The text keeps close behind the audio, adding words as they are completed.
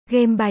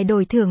Game bài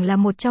đổi thưởng là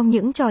một trong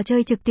những trò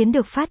chơi trực tuyến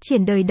được phát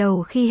triển đời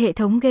đầu khi hệ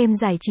thống game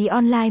giải trí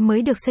online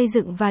mới được xây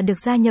dựng và được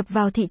gia nhập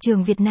vào thị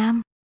trường Việt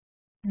Nam.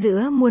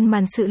 Giữa muôn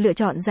màn sự lựa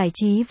chọn giải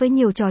trí với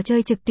nhiều trò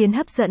chơi trực tuyến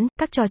hấp dẫn,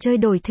 các trò chơi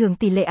đổi thưởng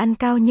tỷ lệ ăn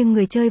cao nhưng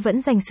người chơi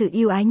vẫn dành sự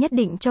ưu ái nhất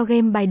định cho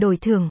game bài đổi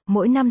thưởng.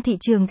 Mỗi năm thị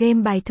trường game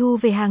bài thu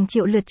về hàng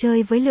triệu lượt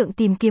chơi với lượng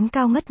tìm kiếm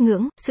cao ngất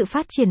ngưỡng. Sự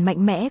phát triển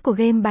mạnh mẽ của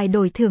game bài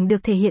đổi thưởng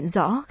được thể hiện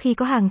rõ khi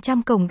có hàng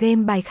trăm cổng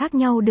game bài khác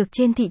nhau được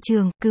trên thị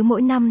trường, cứ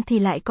mỗi năm thì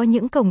lại có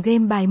những cổng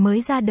game bài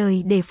mới ra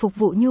đời để phục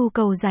vụ nhu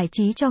cầu giải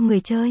trí cho người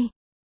chơi.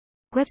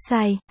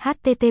 Website: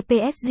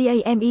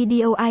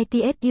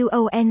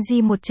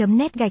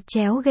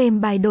 https://gamedoitsuong1.net/game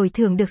bài đổi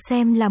thưởng được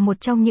xem là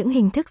một trong những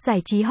hình thức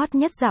giải trí hot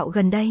nhất dạo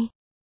gần đây.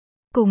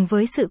 Cùng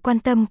với sự quan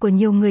tâm của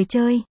nhiều người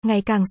chơi,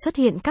 ngày càng xuất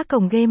hiện các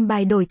cổng game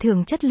bài đổi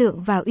thưởng chất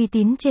lượng và uy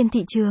tín trên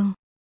thị trường.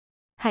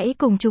 Hãy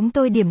cùng chúng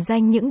tôi điểm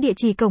danh những địa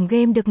chỉ cổng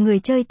game được người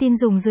chơi tin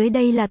dùng dưới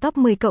đây là top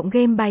 10 cổng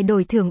game bài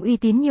đổi thưởng uy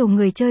tín nhiều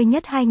người chơi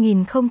nhất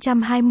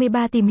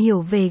 2023. Tìm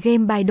hiểu về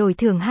game bài đổi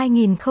thưởng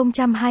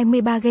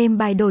 2023. Game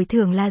bài đổi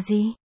thưởng là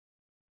gì?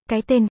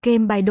 Cái tên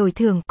game bài đổi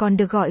thưởng còn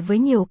được gọi với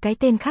nhiều cái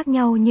tên khác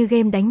nhau như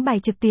game đánh bài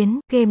trực tuyến,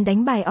 game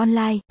đánh bài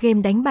online,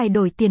 game đánh bài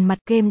đổi tiền mặt,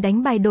 game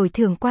đánh bài đổi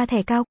thưởng qua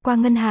thẻ cao, qua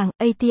ngân hàng,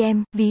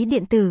 ATM, ví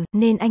điện tử,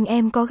 nên anh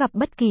em có gặp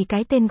bất kỳ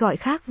cái tên gọi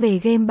khác về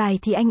game bài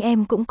thì anh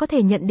em cũng có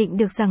thể nhận định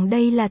được rằng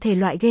đây là thể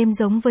loại game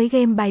giống với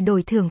game bài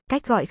đổi thưởng,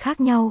 cách gọi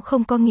khác nhau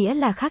không có nghĩa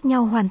là khác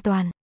nhau hoàn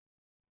toàn.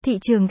 Thị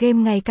trường game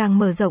ngày càng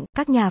mở rộng,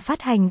 các nhà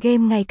phát hành game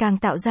ngày càng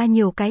tạo ra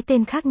nhiều cái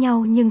tên khác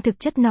nhau nhưng thực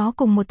chất nó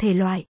cùng một thể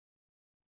loại.